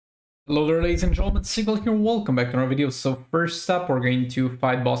Hello there, ladies and gentlemen, Seagull here, welcome back to our video. So first up, we're going to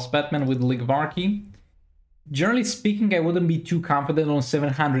fight Boss Batman with League of Archy. Generally speaking, I wouldn't be too confident on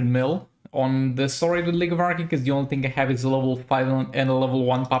 700 mil on the story with League of Archy, because the only thing I have is a level 5 and a level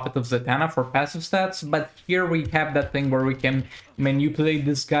 1 Puppet of Zatanna for passive stats, but here we have that thing where we can manipulate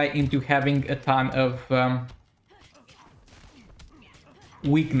this guy into having a ton of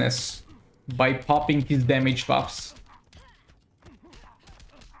weakness by popping his damage buffs.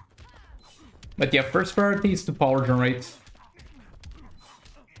 But yeah, first priority is to power generate.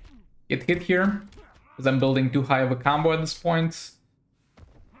 Get hit here, because I'm building too high of a combo at this point.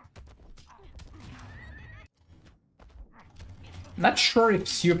 Not sure if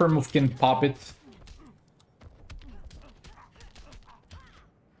super move can pop it.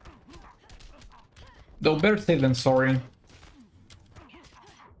 Though better safe than sorry.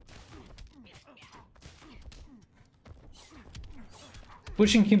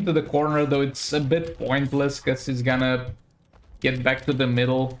 Pushing him to the corner, though, it's a bit pointless, because he's gonna get back to the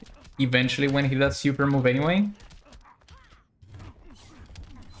middle eventually when he does super move anyway.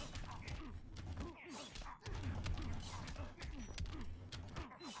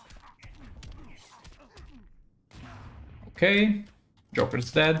 Okay,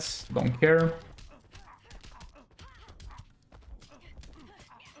 Joker's dead, don't care.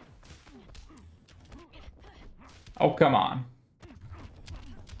 Oh, come on.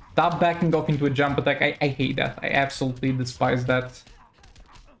 Stop backing off into a jump attack. I hate that. I absolutely despise that.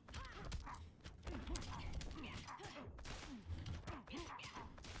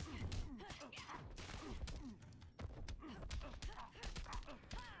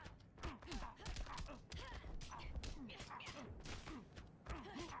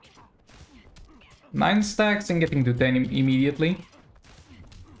 Nine stacks and getting to 10 immediately.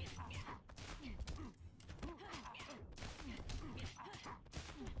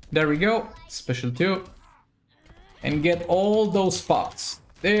 There we go, special 2. And get all those pops.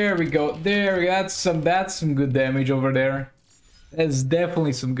 There we go, that's some good damage over there. That's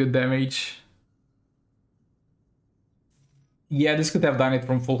definitely some good damage. Yeah, this could have done it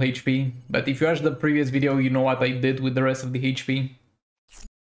from full HP, but if you watched the previous video, you know what I did with the rest of the HP.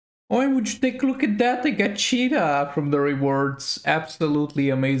 Oh, and would you take a look at that? I got Cheetah from the rewards. Absolutely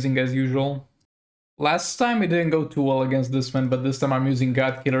amazing as usual. Last time it didn't go too well against this man, but this time I'm using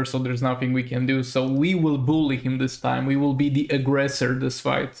God Killer, so there's nothing we can do. So we will bully him this time. We will be the aggressor this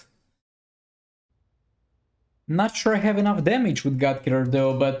fight. Not sure I have enough damage with God Killer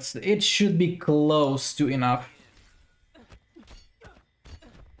though, but it should be close to enough.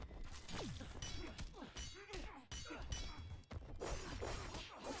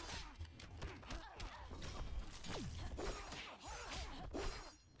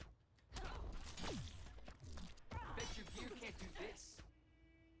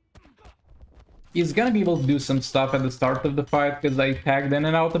 He's gonna be able to do some stuff at the start of the fight, because I tagged in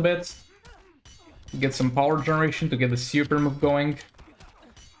and out a bit. Get some power generation to get the super move going.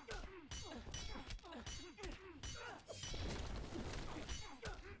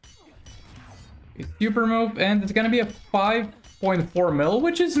 Super move, and it's gonna be a 5.4 mil,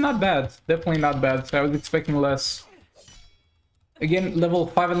 which is not bad. Definitely not bad. I was expecting less. Again, level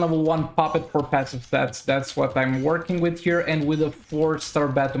 5 and level 1 Puppet for passive stats. That's what I'm working with here, and with a 4-star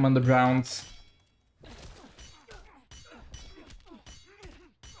Batum on the ground.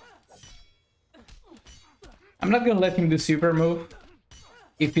 I'm not gonna let him do super move.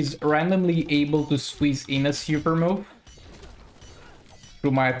 If he's randomly able to squeeze in a super move through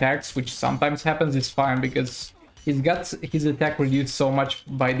my attacks, which sometimes happens, is fine, because he's got his attack reduced so much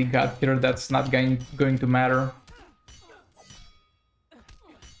by the God Killer that's not going to matter.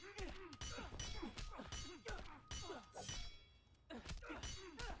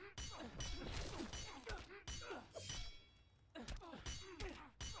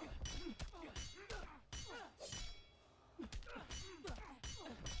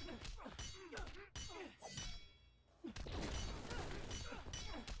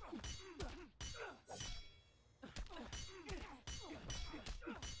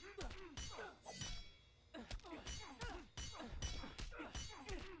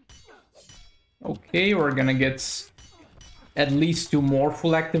 Okay, we're gonna get at least 2 more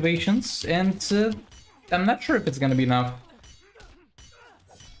full activations, and I'm not sure if it's gonna be enough.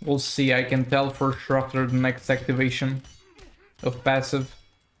 We'll see, I can tell for sure after the next activation of passive.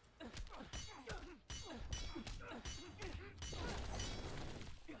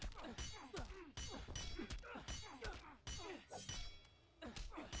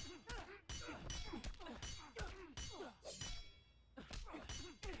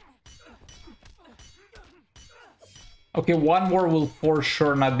 Okay, one more will for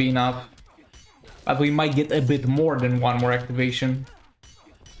sure not be enough. But we might get a bit more than one more activation.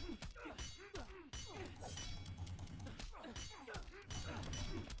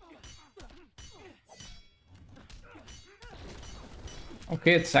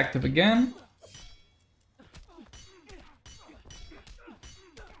 Okay, it's active again.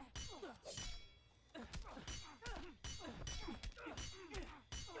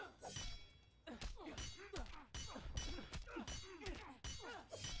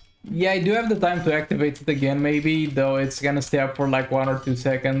 Yeah, I do have the time to activate it again, maybe, though it's gonna stay up for like 1 or 2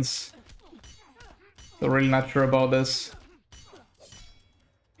 seconds. So really not sure about this.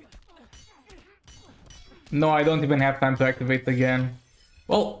 No, I don't even have time to activate again.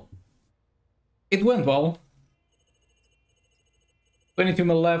 Well, it went well. 22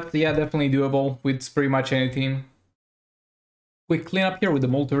 mil left, yeah, definitely doable with pretty much any team. Quick cleanup here with the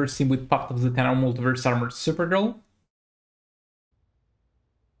Multiverse team with Puppet of the Zatanna Multiverse Armored Supergirl.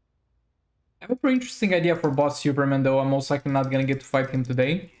 I have a pretty interesting idea for Boss Superman, though I'm most likely not gonna get to fight him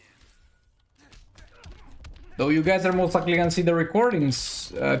today. Though you guys are most likely gonna see the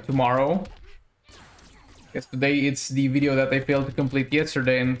recordings tomorrow. Because today it's the video that I failed to complete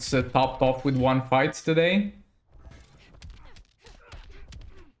yesterday and it's topped off with 1 fight today.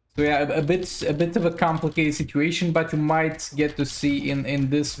 So yeah, a bit of a complicated situation, but you might get to see in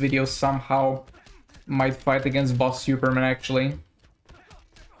this video somehow might fight against Boss Superman actually.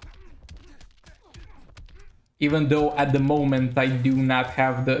 Even though at the moment I do not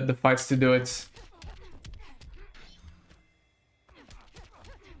have the fights to do it.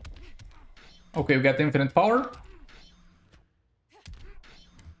 Okay, we got infinite power.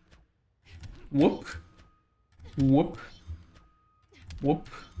 Whoop. Whoop. Whoop.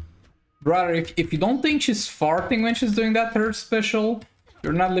 Brother, if you don't think she's farting when she's doing that third special,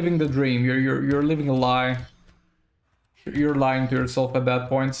 you're not living the dream. You're living a lie. You're lying to yourself at that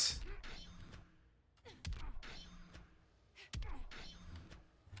point.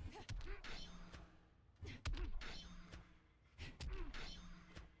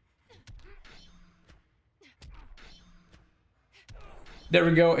 There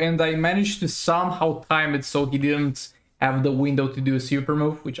we go, and I managed to somehow time it so he didn't have the window to do a super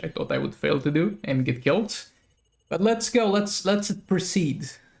move, which I thought I would fail to do and get killed. But let's go, let's proceed.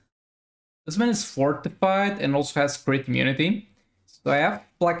 This man is fortified and also has crit immunity. So I have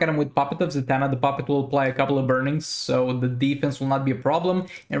Black Adam with Puppet of Zatanna. The Puppet will apply a couple of burnings, so the defense will not be a problem.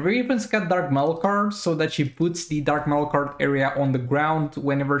 And Raven's got Dark Metal card, so that she puts the Dark Metal card area on the ground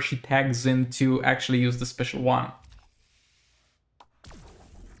whenever she tags in to actually use the special one.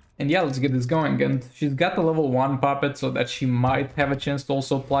 And yeah, let's get this going. And she's got the level 1 Puppet, so that she might have a chance to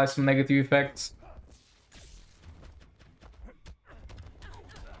also apply some negative effects.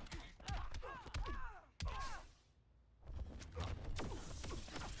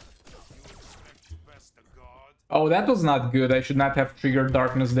 Oh, that was not good. I should not have triggered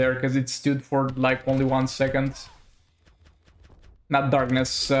Darkness there, because it stood for like only 1 second. Not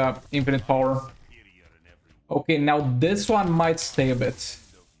Darkness, Infinite Power. Okay, now this one might stay a bit.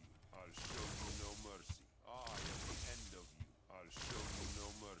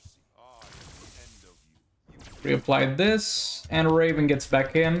 Reapply this, and Raven gets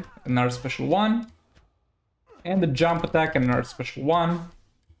back in, another special one. And the jump attack, another special one.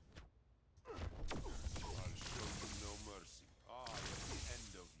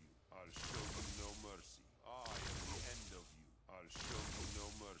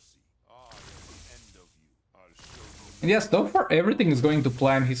 And yes, though far everything is going to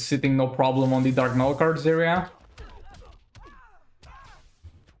plan, he's sitting no problem on the Dark Null cards area.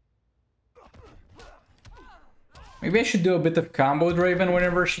 Maybe I should do a bit of combo with Raven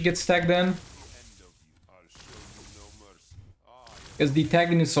whenever she gets tagged in. Because the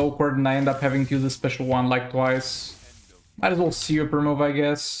tagging is awkward and I end up having to use a special one like twice. Might as well super move, I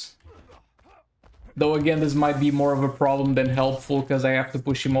guess. Though again, this might be more of a problem than helpful because I have to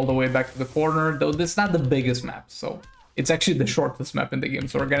push him all the way back to the corner. Though this is not the biggest map, so it's actually the shortest map in the game.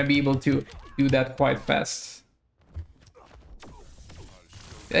 So we're gonna be able to do that quite fast.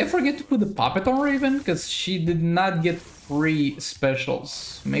 Did I forget to put the Puppet on Raven? Because she did not get free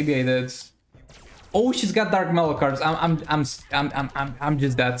specials. Maybe I did. Oh, she's got Dark Metal cards. I'm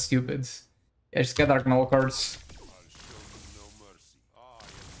just that stupid. Yeah, she's got Dark Metal cards.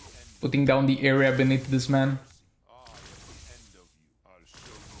 Putting down the area beneath this man.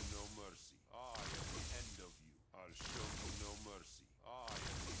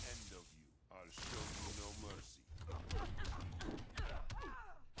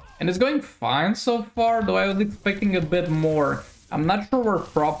 And it's going fine so far, though I was expecting a bit more. I'm not sure we're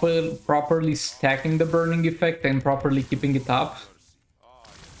properly stacking the burning effect and properly keeping it up.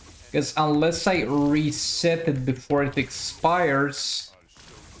 Because unless I reset it before it expires,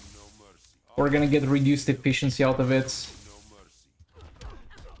 we're gonna get reduced efficiency out of it.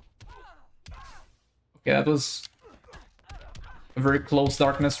 Okay, that was a very close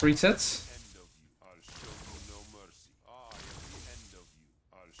darkness reset.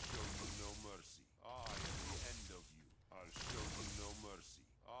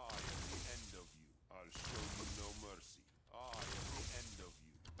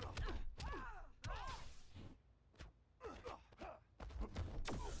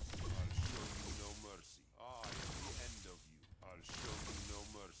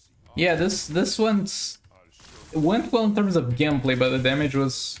 Yeah, this one's it went well in terms of gameplay, but the damage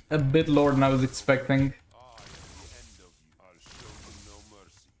was a bit lower than I was expecting.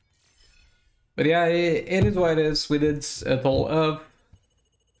 But yeah, it is what it is. We did a total of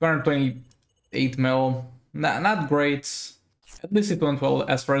 228 mil. Not great. At least it went well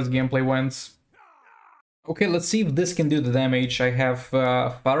as far as gameplay went. Okay, let's see if this can do the damage. I have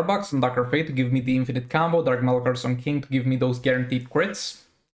Firebox and Darker Fate to give me the infinite combo, Dark Malakar on King to give me those guaranteed crits,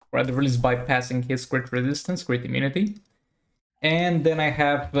 or at the least bypassing his crit resistance, crit immunity. And then I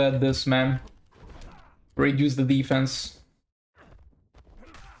have this man, reduce the defense.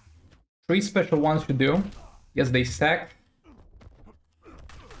 3 special ones should do. Yes, they stack.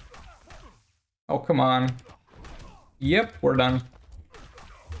 Oh, come on. Yep, we're done.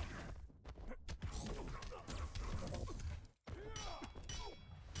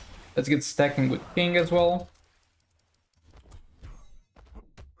 Let's get stacking with King as well.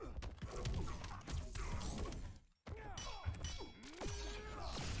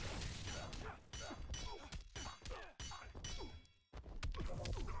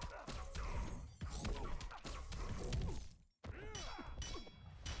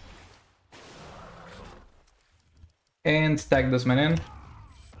 And stack this man in. There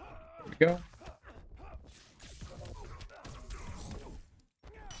we go.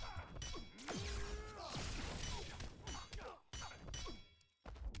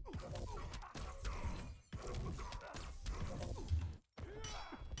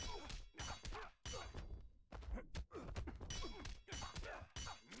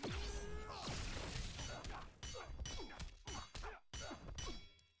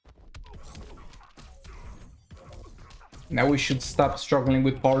 Now we should stop struggling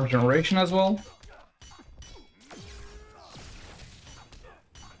with power generation as well.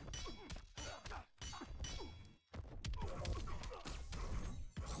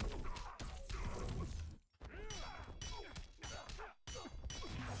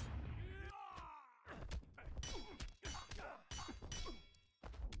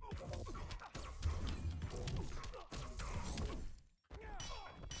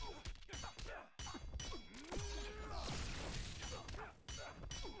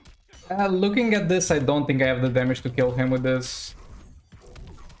 Looking at this, I don't think I have the damage to kill him with this.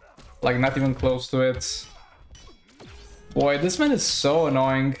 Like, not even close to it. Boy, this man is so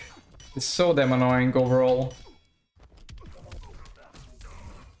annoying. It's so damn annoying overall.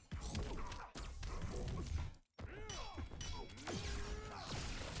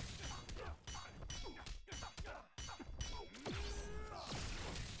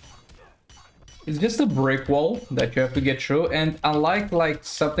 It's just a brick wall that you have to get through, and unlike like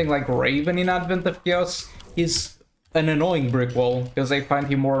something like Raven in Advent of Chaos, he's an annoying brick wall, because I find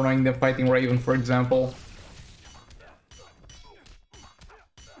him more annoying than fighting Raven, for example.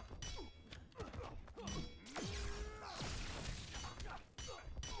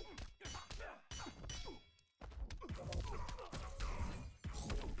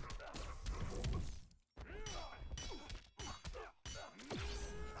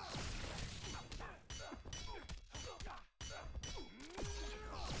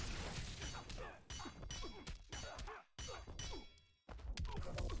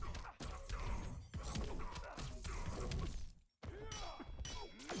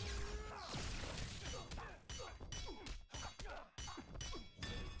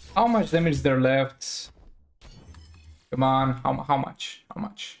 How much damage is there left? Come on, how much? How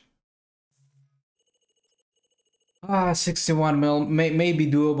much? 61 mil, maybe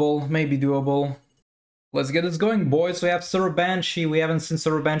doable, maybe doable. Let's get this going, boys. We have Silver Banshee. We haven't seen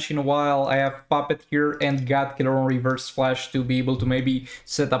Silver Banshee in a while. I have Puppet here and God Killer on Reverse Flash to be able to maybe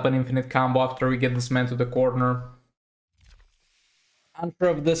set up an infinite combo after we get this man to the corner. Unsure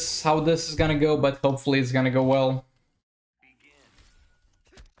of this, how this is gonna go, but hopefully it's gonna go well.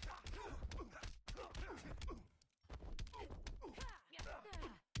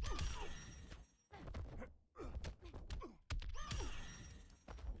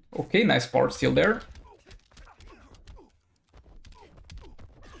 Okay, nice power steal there.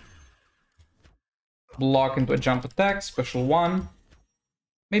 Block into a jump attack, special one.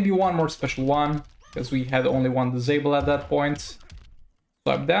 Maybe one more special one, because we had only one disable at that point.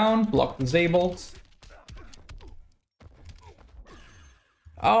 Swipe down, block disabled.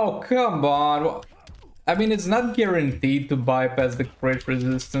 Oh, come on. I mean, it's not guaranteed to bypass the crit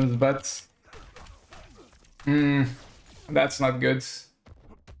resistance, but... that's not good.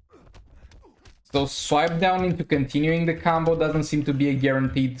 So swipe down into continuing the combo doesn't seem to be a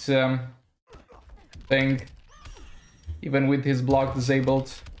guaranteed thing. Even with his block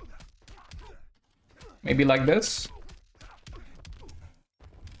disabled. Maybe like this.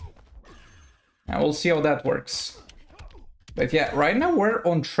 And we'll see how that works. But yeah, right now we're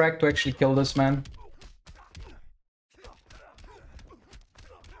on track to actually kill this man.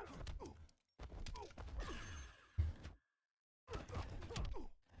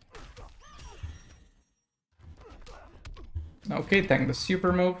 Okay, tank the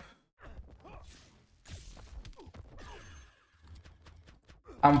super move.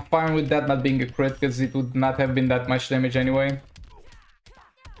 I'm fine with that not being a crit, because it would not have been that much damage anyway.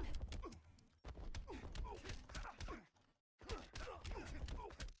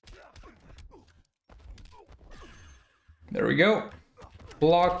 There we go.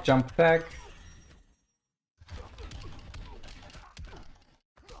 Block, jump attack.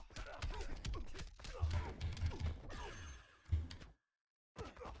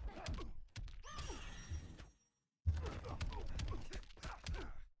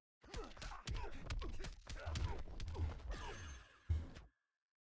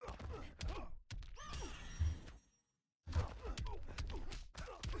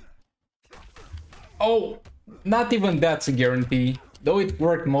 Oh, not even that's a guarantee. Though it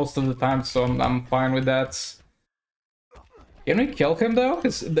worked most of the time, so I'm fine with that. Can we kill him though?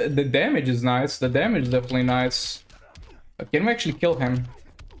 Because the damage is nice. The damage is definitely nice. But can we actually kill him?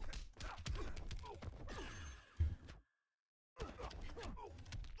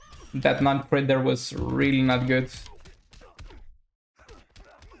 That non-crit there was really not good.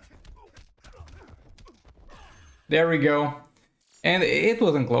 There we go. And it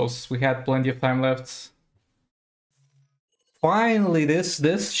wasn't close. We had plenty of time left. Finally, this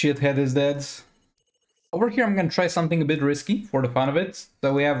shithead is dead. Over here, I'm gonna try something a bit risky for the fun of it.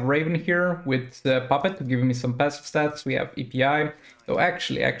 So we have Raven here with Puppet to give me some passive stats. We have EPI. So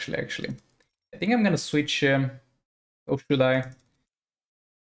actually, I think I'm gonna switch. Or should I?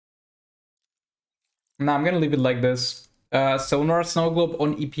 No, I'm gonna leave it like this. So Nora Snow Globe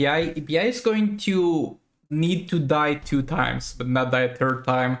on EPI. EPI is going to need to die 2 times, but not die a 3rd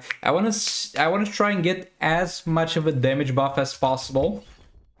time. I wanna try and get as much of a damage buff as possible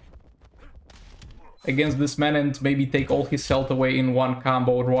against this man and maybe take all his health away in one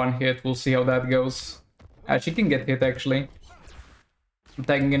combo or one hit. We'll see how that goes. She can get hit actually. I'm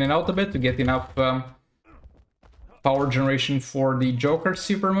tagging in and out a bit to get enough power generation for the Joker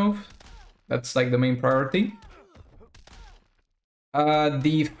super move. That's like the main priority.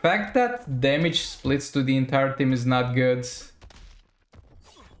 The fact that damage splits to the entire team is not good.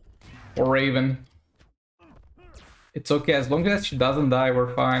 For Raven. It's okay, as long as she doesn't die,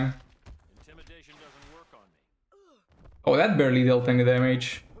 we're fine. Oh, that barely dealt any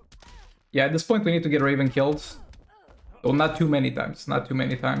damage. Yeah, at this point we need to get Raven killed. Though not too many times, not too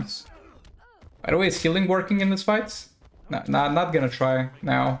many times. By the way, is healing working in this fight? Not gonna try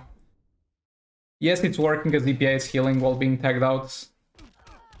now. Yes, it's working because DPI is healing while being tagged out.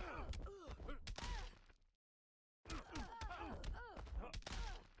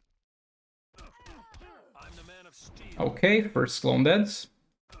 Okay, first clone dead.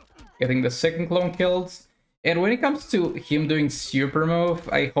 Getting the second clone killed. And when it comes to him doing super move,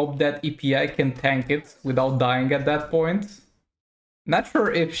 I hope that EPI can tank it without dying at that point. Not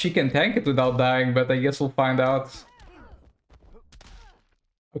sure if she can tank it without dying, but I guess we'll find out.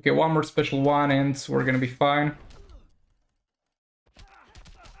 Okay, one more special one and we're gonna be fine.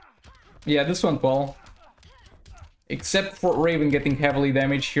 Yeah, this went well. Except for Raven getting heavily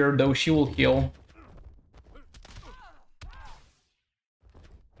damaged here, though she will heal.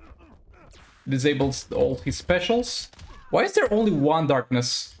 Disables all his specials. Why is there only one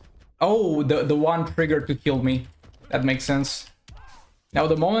darkness? Oh, the one trigger to kill me. That makes sense. Now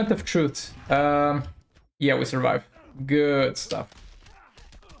the moment of truth. Yeah, we survive. Good stuff.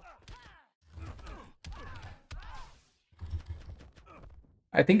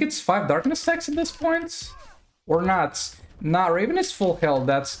 I think it's 5 darkness stacks at this point. Or not. Nah, Raven is full health.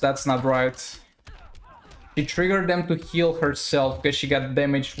 That's not right. She triggered them to heal herself because she got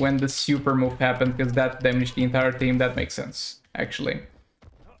damaged when the super move happened, because that damaged the entire team. That makes sense, actually.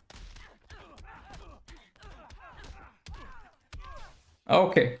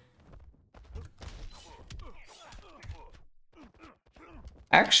 Okay.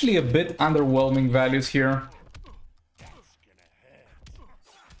 Actually a bit underwhelming values here.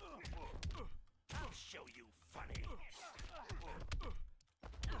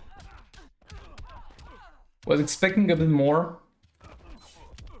 Was expecting a bit more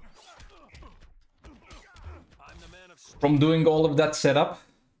from doing all of that setup.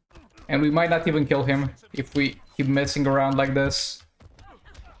 And we might not even kill him if we keep messing around like this.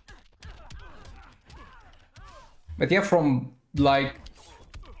 But yeah, from like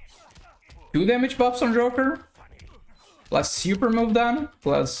 2 damage buffs on Joker, plus super move down,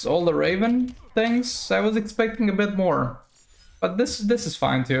 plus all the Raven things, I was expecting a bit more. But this is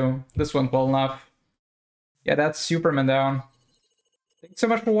fine too. This went well enough. Yeah, that's Superman down. Thanks so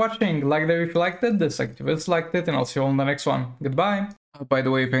much for watching. Like the video if you liked it, dislike if you disliked it, and I'll see you all in the next one. Goodbye. By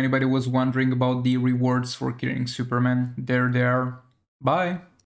the way, if anybody was wondering about the rewards for killing Superman, there they are. Bye.